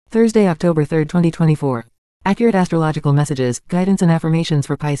Thursday, October 3rd, 2024. Accurate astrological messages, guidance and affirmations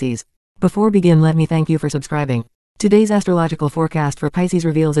for Pisces. Before begin, let me thank you for subscribing. Today's astrological forecast for Pisces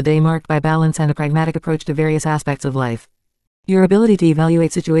reveals a day marked by balance and a pragmatic approach to various aspects of life. Your ability to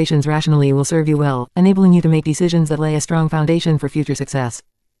evaluate situations rationally will serve you well, enabling you to make decisions that lay a strong foundation for future success.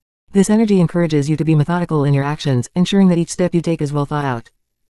 This energy encourages you to be methodical in your actions, ensuring that each step you take is well thought out.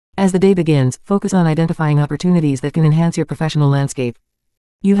 As the day begins, focus on identifying opportunities that can enhance your professional landscape.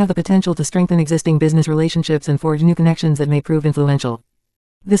 You have the potential to strengthen existing business relationships and forge new connections that may prove influential.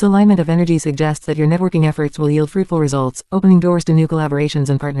 This alignment of energy suggests that your networking efforts will yield fruitful results, opening doors to new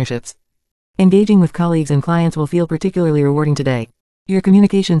collaborations and partnerships. Engaging with colleagues and clients will feel particularly rewarding today. Your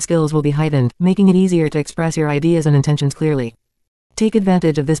communication skills will be heightened, making it easier to express your ideas and intentions clearly. Take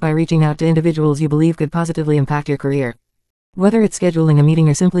advantage of this by reaching out to individuals you believe could positively impact your career. Whether it's scheduling a meeting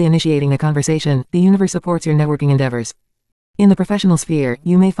or simply initiating a conversation, the universe supports your networking endeavors. In the professional sphere,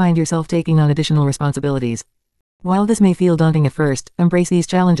 you may find yourself taking on additional responsibilities. While this may feel daunting at first, embrace these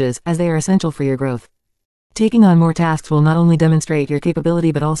challenges, as they are essential for your growth. Taking on more tasks will not only demonstrate your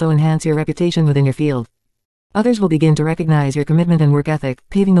capability but also enhance your reputation within your field. Others will begin to recognize your commitment and work ethic,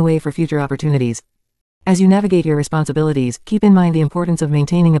 paving the way for future opportunities. As you navigate your responsibilities, keep in mind the importance of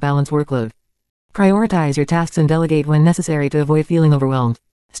maintaining a balanced workload. Prioritize your tasks and delegate when necessary to avoid feeling overwhelmed.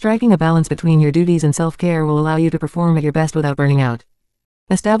 Striking a balance between your duties and self-care will allow you to perform at your best without burning out.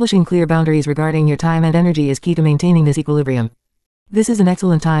 Establishing clear boundaries regarding your time and energy is key to maintaining this equilibrium. This is an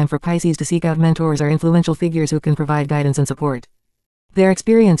excellent time for Pisces to seek out mentors or influential figures who can provide guidance and support. Their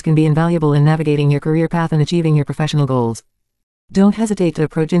experience can be invaluable in navigating your career path and achieving your professional goals. Don't hesitate to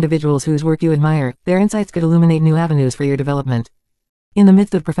approach individuals whose work you admire. Their insights could illuminate new avenues for your development. In the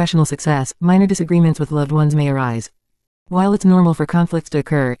midst of professional success, minor disagreements with loved ones may arise. While it's normal for conflicts to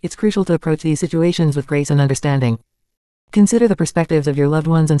occur, it's crucial to approach these situations with grace and understanding. Consider the perspectives of your loved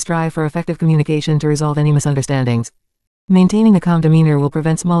ones and strive for effective communication to resolve any misunderstandings. Maintaining a calm demeanor will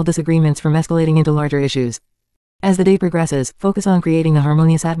prevent small disagreements from escalating into larger issues. As the day progresses, focus on creating a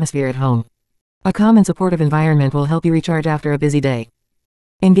harmonious atmosphere at home. A calm and supportive environment will help you recharge after a busy day.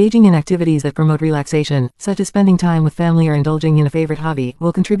 Engaging in activities that promote relaxation, such as spending time with family or indulging in a favorite hobby,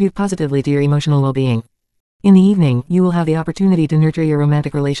 will contribute positively to your emotional well-being. In the evening, you will have the opportunity to nurture your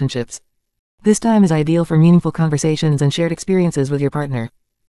romantic relationships. This time is ideal for meaningful conversations and shared experiences with your partner.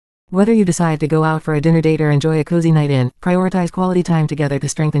 Whether you decide to go out for a dinner date or enjoy a cozy night in, prioritize quality time together to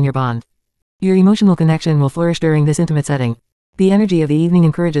strengthen your bond. Your emotional connection will flourish during this intimate setting. The energy of the evening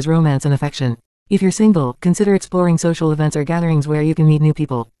encourages romance and affection. If you're single, consider exploring social events or gatherings where you can meet new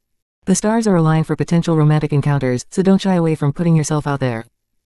people. The stars are aligned for potential romantic encounters, so don't shy away from putting yourself out there.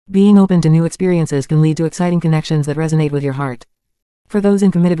 Being open to new experiences can lead to exciting connections that resonate with your heart. For those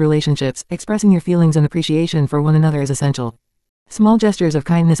in committed relationships, expressing your feelings and appreciation for one another is essential. Small gestures of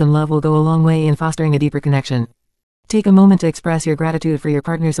kindness and love will go a long way in fostering a deeper connection. Take a moment to express your gratitude for your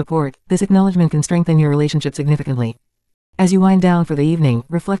partner's support. This acknowledgement can strengthen your relationship significantly. As you wind down for the evening,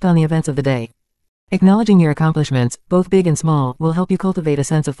 reflect on the events of the day. Acknowledging your accomplishments, both big and small, will help you cultivate a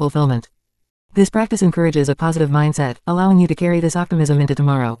sense of fulfillment. This practice encourages a positive mindset, allowing you to carry this optimism into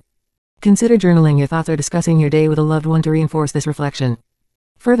tomorrow. Consider journaling your thoughts or discussing your day with a loved one to reinforce this reflection.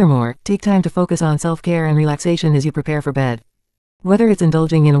 Furthermore, take time to focus on self-care and relaxation as you prepare for bed. Whether it's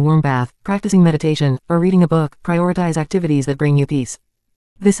indulging in a warm bath, practicing meditation, or reading a book, prioritize activities that bring you peace.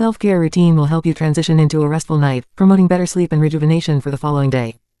 This self-care routine will help you transition into a restful night, promoting better sleep and rejuvenation for the following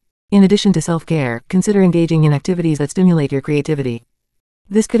day. In addition to self-care, consider engaging in activities that stimulate your creativity.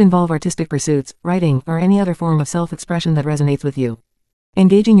 This could involve artistic pursuits, writing, or any other form of self-expression that resonates with you.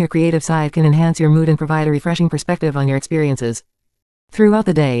 Engaging your creative side can enhance your mood and provide a refreshing perspective on your experiences. Throughout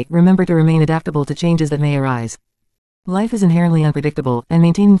the day, remember to remain adaptable to changes that may arise. Life is inherently unpredictable, and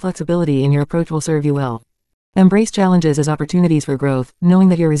maintaining flexibility in your approach will serve you well. Embrace challenges as opportunities for growth, knowing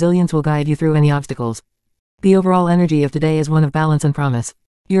that your resilience will guide you through any obstacles. The overall energy of today is one of balance and promise.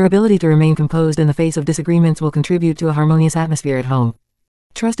 Your ability to remain composed in the face of disagreements will contribute to a harmonious atmosphere at home.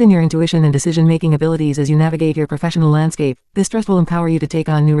 Trust in your intuition and decision-making abilities as you navigate your professional landscape. This trust will empower you to take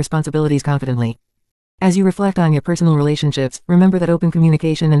on new responsibilities confidently. As you reflect on your personal relationships, remember that open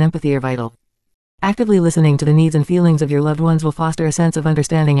communication and empathy are vital. Actively listening to the needs and feelings of your loved ones will foster a sense of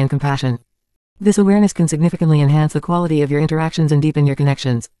understanding and compassion. This awareness can significantly enhance the quality of your interactions and deepen your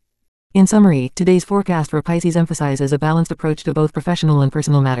connections. In summary, today's forecast for Pisces emphasizes a balanced approach to both professional and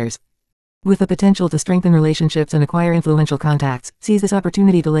personal matters. With the potential to strengthen relationships and acquire influential contacts, seize this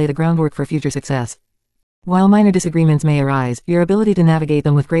opportunity to lay the groundwork for future success. While minor disagreements may arise, your ability to navigate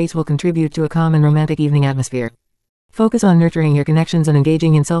them with grace will contribute to a calm and romantic evening atmosphere. Focus on nurturing your connections and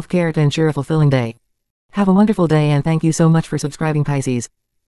engaging in self-care to ensure a fulfilling day. Have a wonderful day and thank you so much for subscribing, Pisces.